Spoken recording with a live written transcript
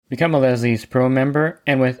Become a Leslie's Pro member,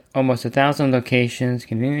 and with almost 1,000 locations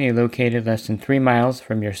conveniently located less than 3 miles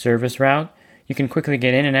from your service route, you can quickly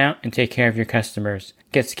get in and out and take care of your customers.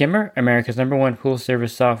 Get Skimmer, America's #1 pool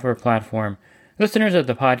service software platform. Listeners of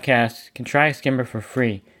the podcast can try Skimmer for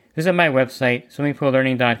free. Visit my website,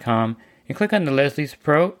 swimmingpoollearning.com, and click on the Leslie's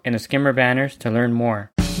Pro and the Skimmer banners to learn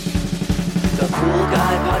more. The Pool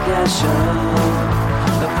Guy Podcast Show.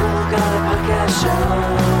 The Pool Guy Podcast Show.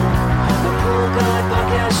 The Pool Guy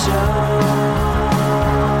Podcast Show.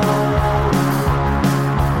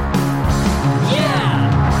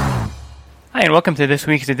 Yeah! Hi, and welcome to this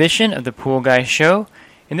week's edition of the Pool Guy Show.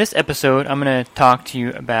 In this episode, I'm going to talk to you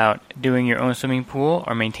about doing your own swimming pool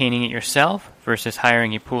or maintaining it yourself versus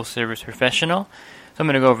hiring a pool service professional. So I'm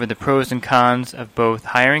going to go over the pros and cons of both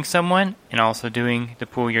hiring someone and also doing the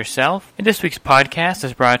pool yourself. And this week's podcast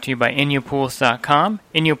is brought to you by InyoPools.com.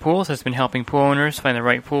 Inyo Pools has been helping pool owners find the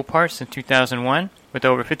right pool parts since 2001. With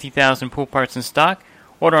over 50,000 pool parts in stock,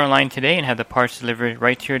 order online today and have the parts delivered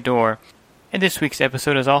right to your door. And this week's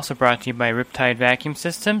episode is also brought to you by Riptide Vacuum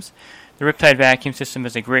Systems. The Riptide Vacuum System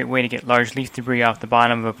is a great way to get large leaf debris off the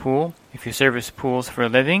bottom of a pool. If you service pools for a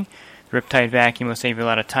living, the Riptide Vacuum will save you a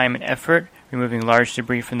lot of time and effort removing large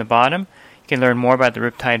debris from the bottom. You can learn more about the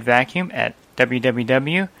Riptide Vacuum at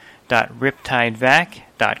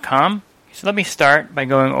www.riptidevac.com. So let me start by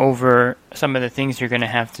going over some of the things you're going to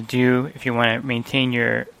have to do if you want to maintain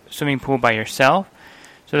your swimming pool by yourself.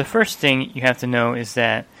 So the first thing you have to know is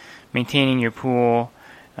that maintaining your pool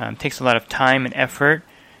takes a lot of time and effort,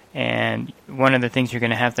 and one of the things you're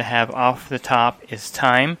going to have off the top is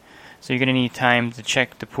time. So you're going to need time to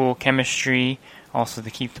check the pool chemistry, also to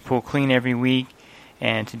keep the pool clean every week,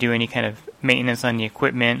 and to do any kind of maintenance on the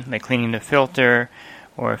equipment, like cleaning the filter,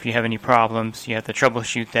 or if you have any problems, you have to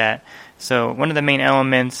troubleshoot that. So one of the main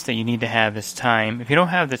elements that you need to have is time. If you don't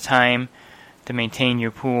have the time to maintain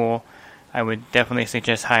your pool, I would definitely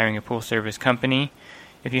suggest hiring a pool service company.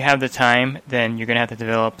 If you have the time, then you're going to have to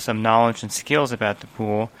develop some knowledge and skills about the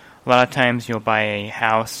pool. A lot of times you'll buy a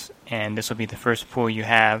house, and this will be the first pool you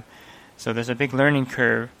have. So there's a big learning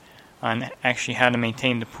curve on actually how to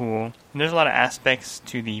maintain the pool. And there's a lot of aspects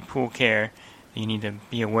to the pool care that you need to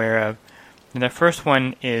be aware of. And the first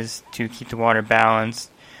one is to keep the water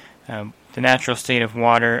balanced. The natural state of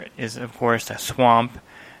water is, of course, a swamp.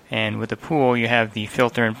 And with the pool, you have the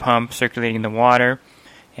filter and pump circulating the water.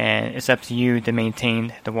 And it's up to you to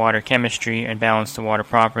maintain the water chemistry and balance the water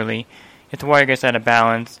properly. If the water gets out of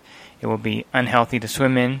balance, it will be unhealthy to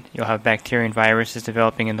swim in. You'll have bacteria and viruses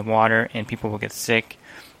developing in the water, and people will get sick.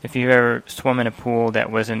 If you've ever swum in a pool that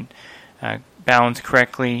wasn't balanced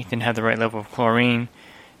correctly, didn't have the right level of chlorine,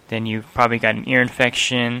 then you've probably got an ear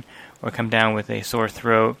infection or come down with a sore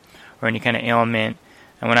throat or any kind of ailment.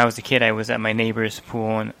 And when I was a kid, I was at my neighbor's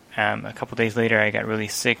pool, and a couple days later I got really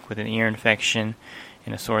sick with an ear infection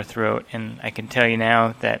and a sore throat. And I can tell you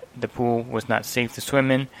now that the pool was not safe to swim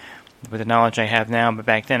in with the knowledge I have now, but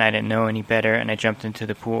back then I didn't know any better, and I jumped into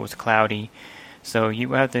the pool. It was cloudy. So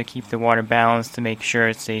you have to keep the water balanced to make sure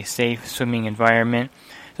it's a safe swimming environment.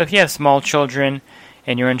 So if you have small children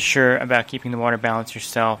and you're unsure about keeping the water balanced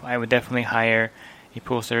yourself, I would definitely hire a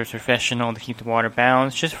pool service professional to keep the water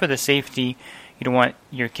balanced, just for the safety. You don't want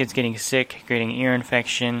your kids getting sick, getting an ear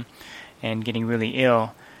infection, and getting really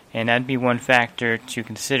ill. And that'd be one factor to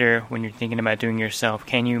consider when you're thinking about doing it yourself.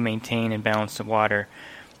 Can you maintain and balance the water?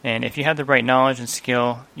 And if you have the right knowledge and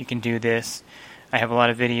skill, you can do this. I have a lot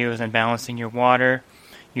of videos on balancing your water,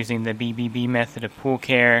 using the BBB method of pool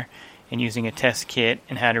care, and using a test kit,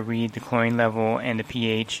 and how to read the chlorine level and the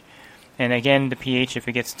pH. And again, the pH, if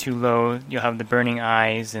it gets too low, you'll have the burning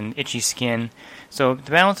eyes and itchy skin. So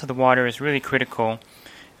the balance of the water is really critical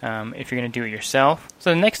if you're going to do it yourself. So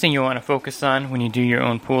the next thing you want to focus on when you do your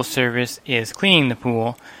own pool service is cleaning the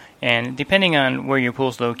pool. And depending on where your pool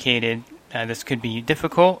is located, this could be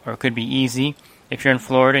difficult or it could be easy. If you're in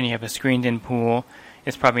Florida and you have a screened-in pool,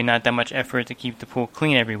 it's probably not that much effort to keep the pool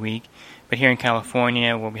clean every week. But here in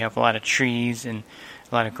California, where we have a lot of trees and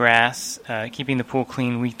a lot of grass, keeping the pool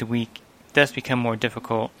clean week to week does become more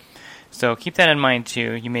difficult. So keep that in mind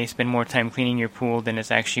too. You may spend more time cleaning your pool than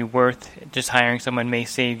it's actually worth. Just hiring someone may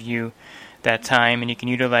save you that time, and you can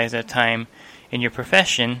utilize that time in your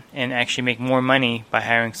profession and actually make more money by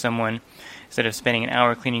hiring someone. Instead of spending an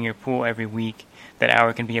hour cleaning your pool every week, that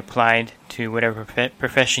hour can be applied to whatever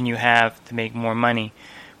profession you have to make more money,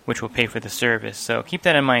 which will pay for the service. So keep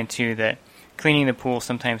that in mind too, that cleaning the pool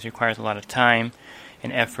sometimes requires a lot of time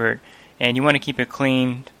and effort, and you want to keep it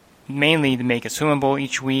clean mainly to make it swimmable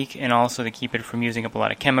each week, and also to keep it from using up a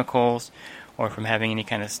lot of chemicals or from having any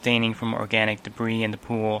kind of staining from organic debris in the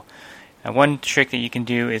pool. One trick that you can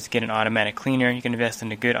do is get an automatic cleaner. You can invest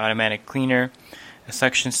in a good automatic cleaner. A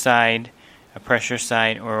suction side, a pressure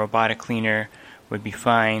side, or a robotic cleaner would be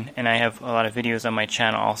fine. And I have a lot of videos on my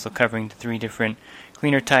channel also covering the 3 different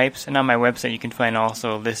cleaner types. And on my website you can find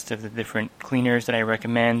also a list of the different cleaners that I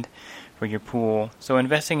recommend for your pool. So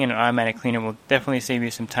investing in an automatic cleaner will definitely save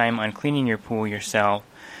you some time on cleaning your pool yourself.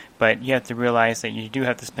 But you have to realize that you do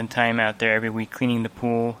have to spend time out there every week cleaning the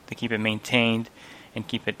pool to keep it maintained and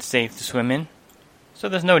keep it safe to swim in. So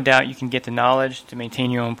there's no doubt you can get the knowledge to maintain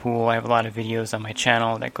your own pool. I have a lot of videos on my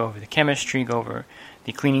channel that go over the chemistry, go over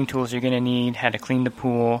the cleaning tools you're going to need, how to clean the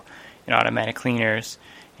pool, and automatic cleaners.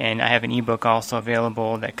 And I have an ebook also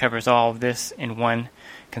available that covers all of this in one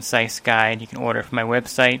concise guide. You can order from my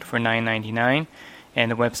website for $9.99, and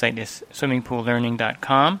the website is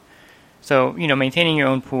swimmingpoollearning.com. So, maintaining your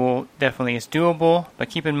own pool definitely is doable, but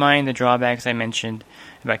keep in mind the drawbacks I mentioned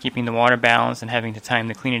about keeping the water balanced and having the time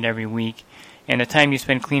to clean it every week. And the time you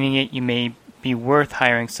spend cleaning it, you may be worth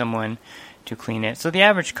hiring someone to clean it. So the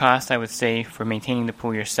average cost, I would say, for maintaining the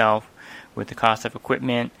pool yourself with the cost of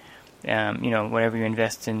equipment, whatever you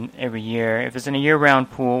invest in every year. If it's in a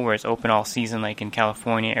year-round pool where it's open all season, like in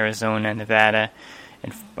California, Arizona, Nevada,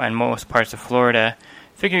 and most parts of Florida,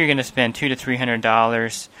 figure you're going to spend $200 to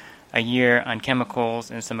 $300 a year on chemicals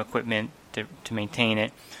and some equipment to maintain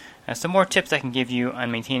it. Some more tips I can give you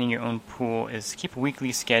on maintaining your own pool is keep a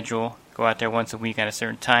weekly schedule. Go out there once a week at a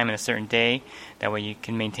certain time and a certain day. That way you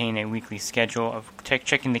can maintain a weekly schedule of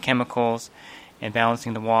checking the chemicals and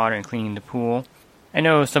balancing the water and cleaning the pool. I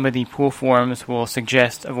know some of the pool forums will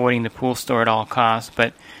suggest avoiding the pool store at all costs,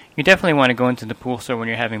 but you definitely want to go into the pool store when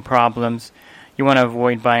you're having problems. You want to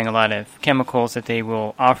avoid buying a lot of chemicals that they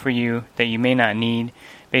will offer you that you may not need.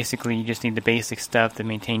 Basically, you just need the basic stuff to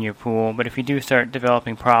maintain your pool. But if you do start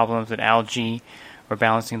developing problems with algae or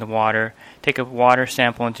balancing the water, take a water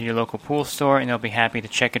sample into your local pool store and they'll be happy to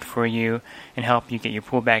check it for you and help you get your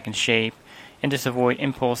pool back in shape. And just avoid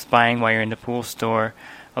impulse buying while you're in the pool store.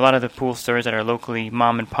 A lot of the pool stores that are locally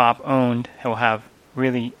mom and pop owned will have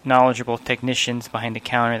really knowledgeable technicians behind the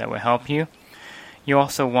counter that will help you. You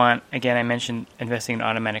also want, again, I mentioned investing in an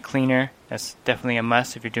automatic cleaner. That's definitely a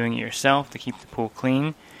must if you're doing it yourself to keep the pool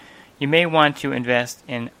clean. You may want to invest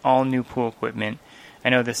in all new pool equipment. I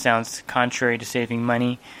know this sounds contrary to saving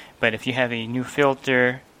money, but if you have a new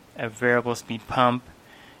filter, a variable speed pump,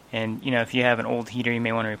 and if you have an old heater, you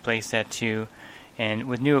may want to replace that too. And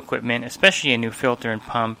with new equipment, especially a new filter and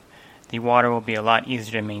pump, the water will be a lot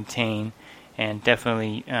easier to maintain. And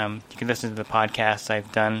definitely, you can listen to the podcasts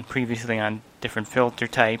I've done previously on different filter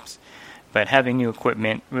types. But having new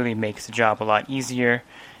equipment really makes the job a lot easier.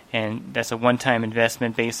 And that's a one-time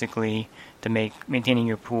investment, basically, to make maintaining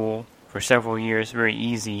your pool for several years very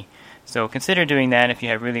easy. So consider doing that if you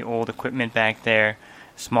have really old equipment back there,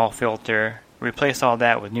 small filter. Replace all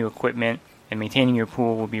that with new equipment, and maintaining your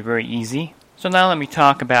pool will be very easy. So now let me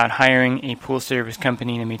talk about hiring a pool service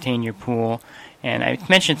company to maintain your pool. And I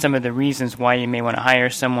mentioned some of the reasons why you may want to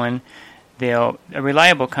hire someone. A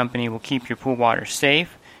reliable company will keep your pool water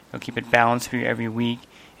safe. They'll keep it balanced for you every week,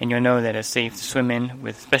 and you'll know that it's safe to swim in,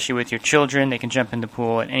 especially with your children. They can jump in the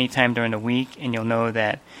pool at any time during the week, and you'll know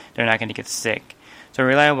that they're not going to get sick. So a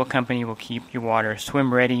reliable company will keep your water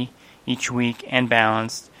swim ready each week and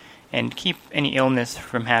balanced, and keep any illness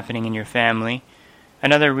from happening in your family.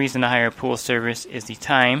 Another reason to hire a pool service is the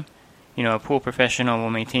time. A pool professional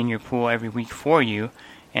will maintain your pool every week for you,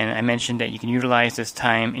 and I mentioned that you can utilize this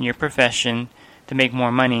time in your profession to make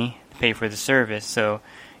more money to pay for the service. So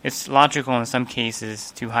it's logical in some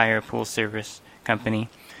cases to hire a pool service company.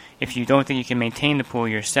 If you don't think you can maintain the pool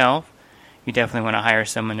yourself, you definitely want to hire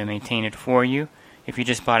someone to maintain it for you. If you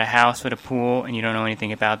just bought a house with a pool and you don't know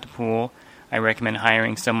anything about the pool, I recommend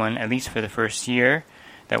hiring someone at least for the first year.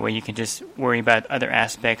 That way you can just worry about other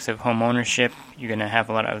aspects of home ownership. You're going to have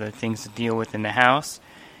a lot of other things to deal with in the house.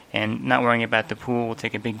 And not worrying about the pool will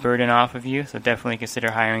take a big burden off of you. So definitely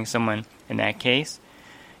consider hiring someone in that case.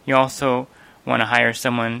 You also want to hire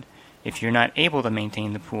someone if you're not able to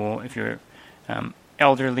maintain the pool. If you're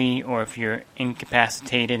elderly or if you're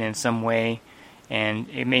incapacitated in some way. And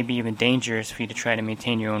it may be even dangerous for you to try to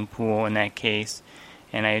maintain your own pool in that case.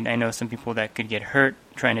 And I know some people that could get hurt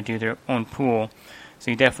trying to do their own pool. So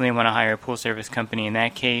you definitely want to hire a pool service company in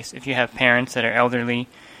that case. If you have parents that are elderly,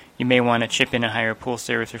 you may want to chip in and hire a pool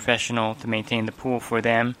service professional to maintain the pool for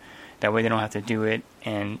them. That way they don't have to do it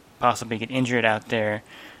and possibly get injured out there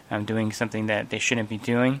doing something that they shouldn't be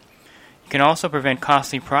doing. You can also prevent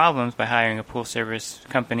costly problems by hiring a pool service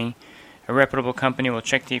company. A reputable company will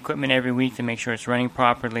check the equipment every week to make sure it's running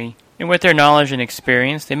properly. And with their knowledge and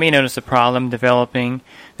experience, they may notice a problem developing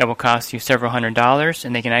that will cost you several $100s,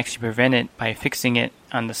 and they can actually prevent it by fixing it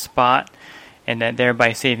on the spot, and that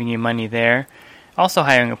thereby saving you money there. Also,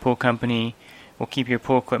 hiring a pool company will keep your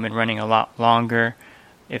pool equipment running a lot longer.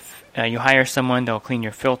 If you hire someone, they'll clean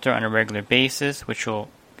your filter on a regular basis, which will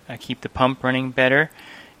keep the pump running better.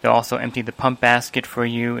 They'll also empty the pump basket for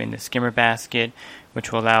you in the skimmer basket,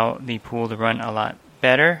 which will allow the pool to run a lot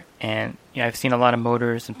better. And I've seen a lot of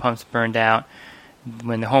motors and pumps burned out.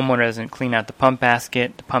 When the homeowner doesn't clean out the pump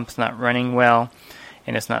basket, the pump's not running well,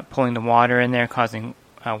 and it's not pulling the water in there, causing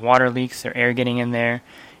water leaks or air getting in there,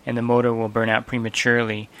 and the motor will burn out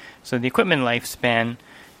prematurely. So the equipment lifespan,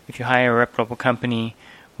 if you hire a reputable company,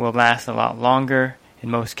 will last a lot longer in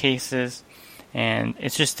most cases. And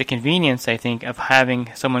it's just the convenience, I think, of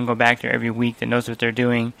having someone go back there every week that knows what they're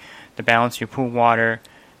doing, to balance your pool water,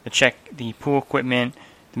 to check the pool equipment,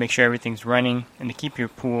 to make sure everything's running, and to keep your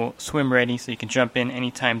pool swim ready so you can jump in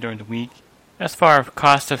anytime during the week. As far as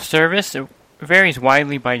cost of service, it varies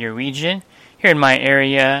widely by your region. Here in my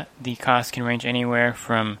area, the cost can range anywhere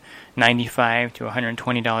from $95 to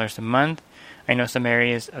 $120 a month. I know some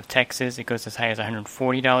areas of Texas, it goes as high as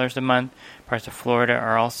 $140 a month. Parts of Florida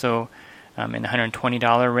are also in the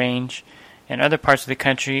 $120 range. And other parts of the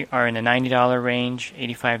country are in the $90 range,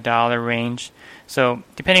 $85 range. So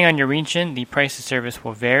depending on your region, the price of service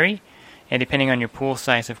will vary. And depending on your pool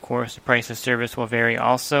size, of course, the price of service will vary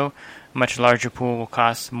also. A much larger pool will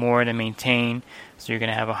cost more to maintain, so you're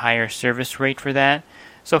going to have a higher service rate for that.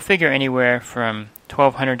 So figure anywhere from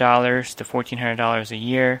 $1,200 to $1,400 a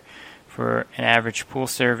year for an average pool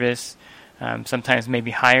service. Sometimes maybe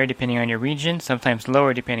higher depending on your region, sometimes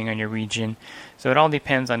lower depending on your region. So it all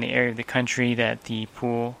depends on the area of the country that the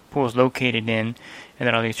pool is located in, and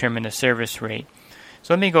that'll determine the service rate.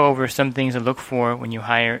 So let me go over some things to look for when you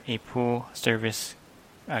hire a pool service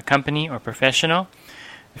company or professional.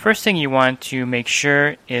 The first thing you want to make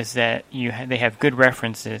sure is that they have good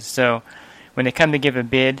references. So when they come to give a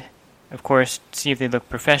bid, of course, see if they look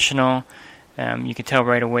professional. You can tell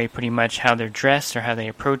right away pretty much how they're dressed or how they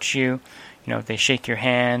approach you. If they shake your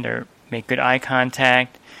hand or make good eye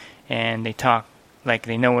contact and they talk like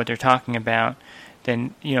they know what they're talking about,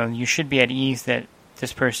 then you should be at ease that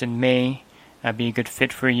this person may be a good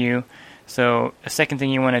fit for you. So a second thing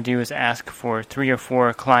you want to do is ask for 3 or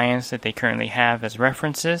 4 clients that they currently have as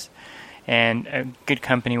references. And a good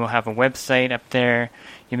company will have a website up there.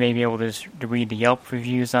 You may be able to read the Yelp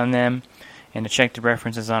reviews on them and to check the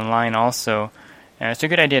references online also. It's a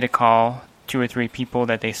good idea to call 2 or 3 people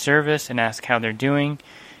that they service and ask how they're doing.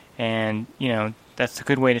 And, that's a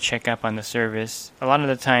good way to check up on the service. A lot of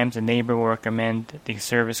the times a neighbor will recommend the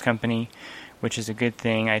service company, which is a good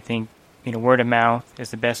thing. I think, word of mouth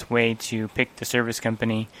is the best way to pick the service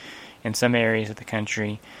company in some areas of the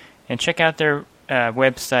country. And check out their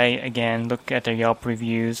website. Again, look at their Yelp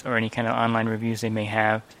reviews or any kind of online reviews they may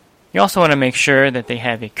have. You also want to make sure that they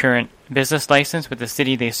have a current business license with the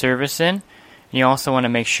city they service in. And you also want to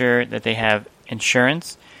make sure that they have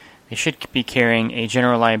insurance. They should be carrying a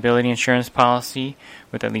general liability insurance policy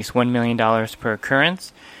with at least $1 million per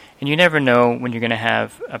occurrence. And you never know when you're going to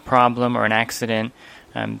have a problem or an accident.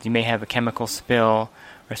 You may have a chemical spill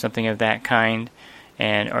or something of that kind,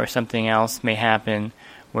 or something else may happen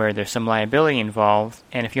where there's some liability involved.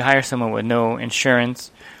 And if you hire someone with no insurance,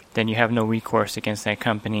 then you have no recourse against that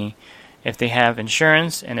company. If they have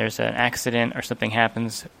insurance and there's an accident or something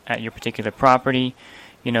happens at your particular property,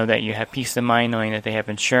 you know that you have peace of mind knowing that they have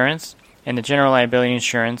insurance. And the general liability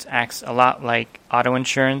insurance acts a lot like auto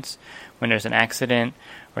insurance when there's an accident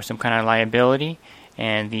or some kind of liability,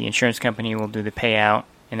 and the insurance company will do the payout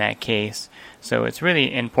in that case. So it's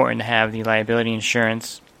really important to have the liability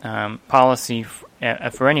insurance policy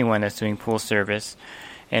for anyone that's doing pool service,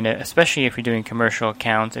 and especially if you're doing commercial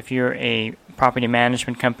accounts. If you're a property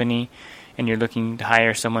management company and you're looking to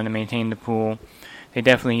hire someone to maintain the pool, they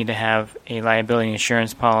definitely need to have a liability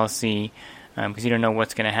insurance policy because you don't know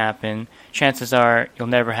what's going to happen. Chances are you'll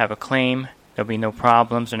never have a claim. There'll be no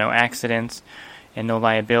problems or no accidents and no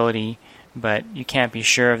liability, but you can't be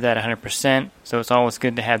sure of that 100%. So it's always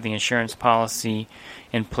good to have the insurance policy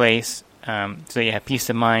in place so you have peace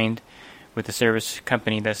of mind with the service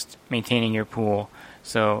company that's maintaining your pool.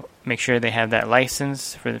 So make sure they have that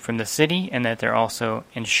license from the city and that they're also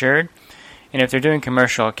insured. And if they're doing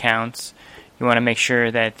commercial accounts, you want to make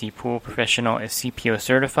sure that the pool professional is CPO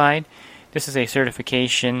certified. This is a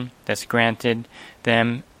certification that's granted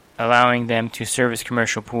them, allowing them to service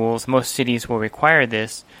commercial pools. Most cities will require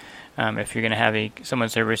this if you're going to have someone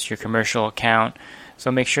service your commercial account.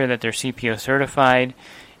 So make sure that they're CPO certified.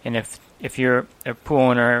 And if if you're a pool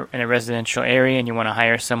owner in a residential area and you want to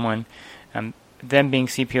hire someone, them being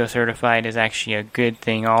CPO certified is actually a good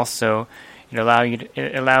thing also. It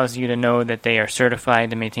allows you to know that they are certified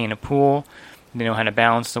to maintain a pool. They know how to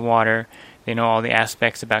balance the water. They know all the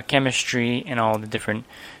aspects about chemistry and all the different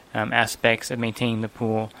aspects of maintaining the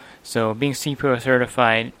pool. So being CPO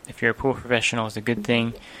certified, if you're a pool professional, is a good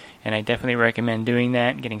thing, and I definitely recommend doing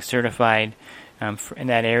that, getting certified in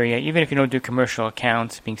that area. Even if you don't do commercial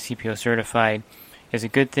accounts, being CPO certified is a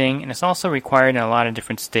good thing, and it's also required in a lot of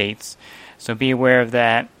different states. So be aware of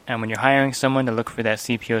that when you're hiring someone, to look for that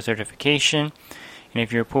CPO certification. And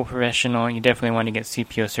if you're a pool professional, you definitely want to get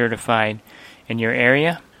CPO certified in your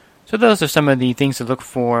area. So those are some of the things to look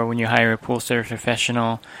for when you hire a pool service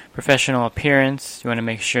professional. Professional appearance, you want to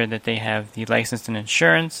make sure that they have the license and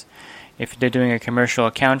insurance. If they're doing a commercial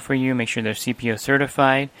account for you, make sure they're CPO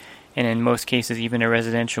certified. And in most cases, even a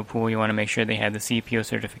residential pool, you want to make sure they have the CPO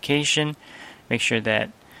certification. Make sure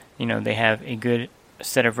that they have a good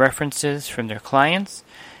set of references from their clients.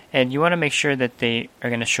 And you want to make sure that they are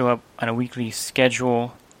going to show up on a weekly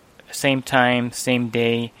schedule, same time, same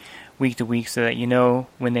day, week to week, so that you know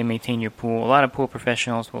when they maintain your pool. A lot of pool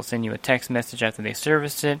professionals will send you a text message after they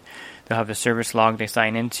service it. They'll have the service log they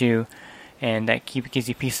sign into, and that gives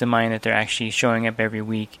you peace of mind that they're actually showing up every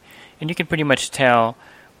week. And you can pretty much tell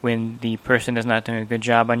when the person is not doing a good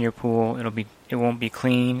job on your pool. It won't be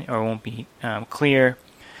clean or won't be clear.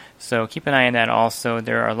 So keep an eye on that also.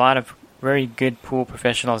 There are a lot of very good pool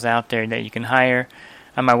professionals out there that you can hire.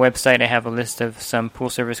 On my website, I have a list of some pool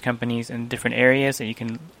service companies in different areas that you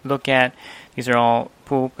can look at. These are all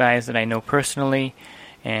pool guys that I know personally,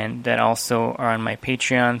 and that also are on my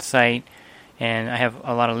Patreon site. And I have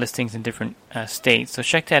a lot of listings in different states. So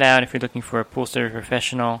check that out if you're looking for a pool service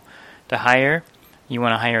professional to hire. You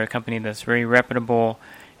want to hire a company that's very reputable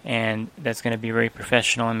and that's going to be very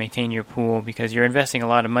professional and maintain your pool, because you're investing a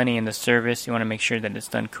lot of money in the service. You want to make sure that it's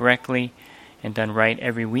done correctly and done right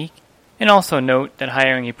every week. And also note that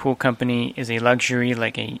hiring a pool company is a luxury,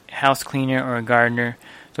 like a house cleaner or a gardener.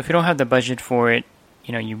 So if you don't have the budget for it,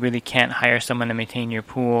 you really can't hire someone to maintain your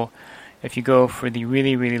pool. If you go for the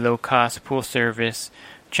really, really low-cost pool service,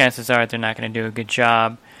 chances are they're not going to do a good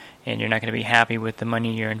job, and you're not going to be happy with the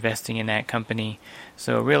money you're investing in that company.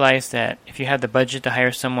 So realize that if you have the budget to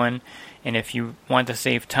hire someone, and if you want to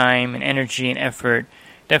save time and energy and effort,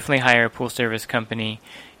 definitely hire a pool service company.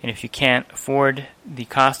 And if you can't afford the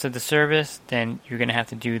cost of the service, then you're going to have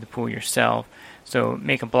to do the pool yourself. So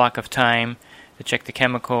make a block of time to check the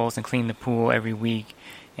chemicals and clean the pool every week,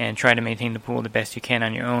 and try to maintain the pool the best you can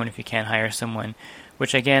on your own if you can't hire someone,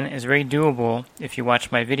 which again is very doable. If you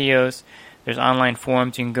watch my videos, there's online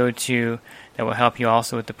forums you can go to that will help you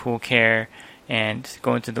also with the pool care, and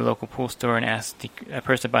go into the local pool store and ask the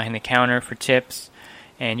person behind the counter for tips.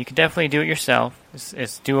 And you can definitely do it yourself.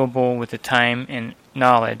 It's doable with the time and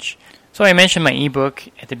knowledge. So I mentioned my ebook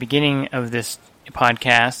at the beginning of this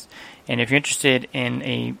podcast, and if you're interested in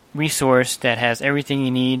a resource that has everything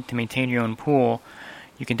you need to maintain your own pool,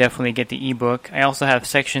 you can definitely get the ebook. I also have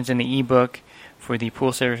sections in the ebook for the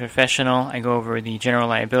pool service professional. I go over the general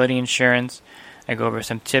liability insurance. I go over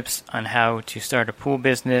some tips on how to start a pool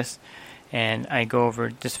business, and I go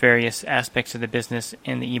over just various aspects of the business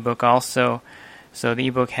in the ebook also. So the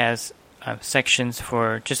ebook has sections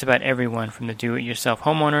for just about everyone, from the do-it-yourself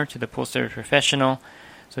homeowner to the pool service professional.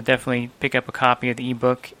 So definitely pick up a copy of the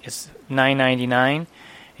ebook. It's $9.99,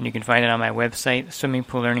 and you can find it on my website,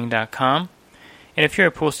 swimmingpoollearning.com. And if you're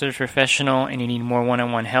a pool service professional and you need more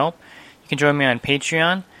one-on-one help, you can join me on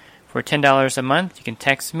Patreon. For $10 a month, you can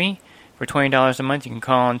text me. For $20 a month, you can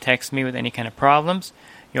call and text me with any kind of problems.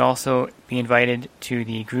 You'll also be invited to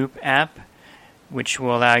the group app, which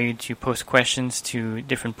will allow you to post questions to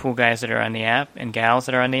different pool guys that are on the app and gals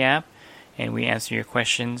that are on the app, and we answer your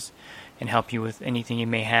questions and help you with anything you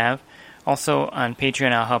may have. Also on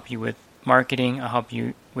Patreon, I'll help you with marketing. I'll help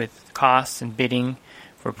you with costs and bidding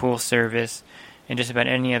for pool service, and just about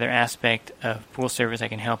any other aspect of pool service I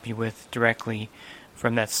can help you with directly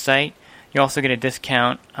from that site. You also get a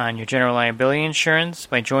discount on your general liability insurance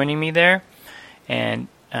by joining me there, and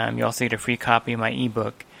you also get a free copy of my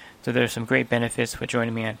ebook. So there's some great benefits with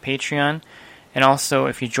joining me on Patreon. And also,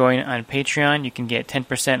 if you join on Patreon, you can get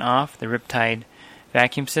 10% off the Riptide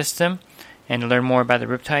vacuum system. And to learn more about the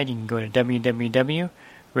Riptide, you can go to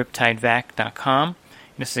www.riptidevac.com.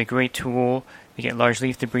 This is a great tool to get large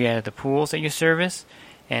leaf debris out of the pools that you service.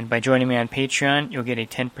 And by joining me on Patreon, you'll get a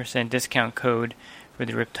 10% discount code for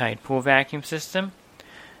the Riptide pool vacuum system.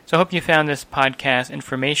 So I hope you found this podcast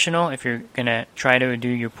informational if you're going to try to do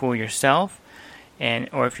your pool yourself,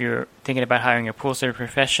 or if you're thinking about hiring a pool service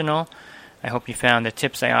professional. I hope you found the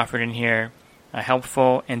tips I offered in here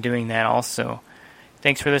helpful in doing that also.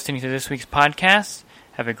 Thanks for listening to this week's podcast.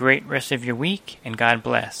 Have a great rest of your week, and God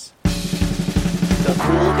bless. The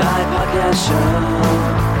Pool Guy Podcast Show.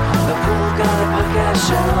 The Pool Guy Podcast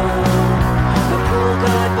Show. The Pool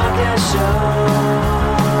Guy Podcast Show.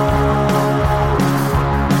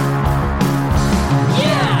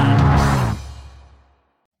 Yeah!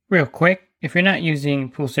 Real quick, if you're not using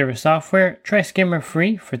pool service software, try Skimmer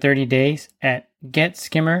free for 30 days at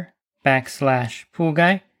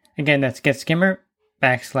getskimmer.com/poolguy. Again, that's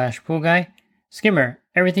getskimmer.com/poolguy. Skimmer,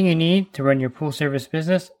 everything you need to run your pool service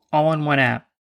business all in one app.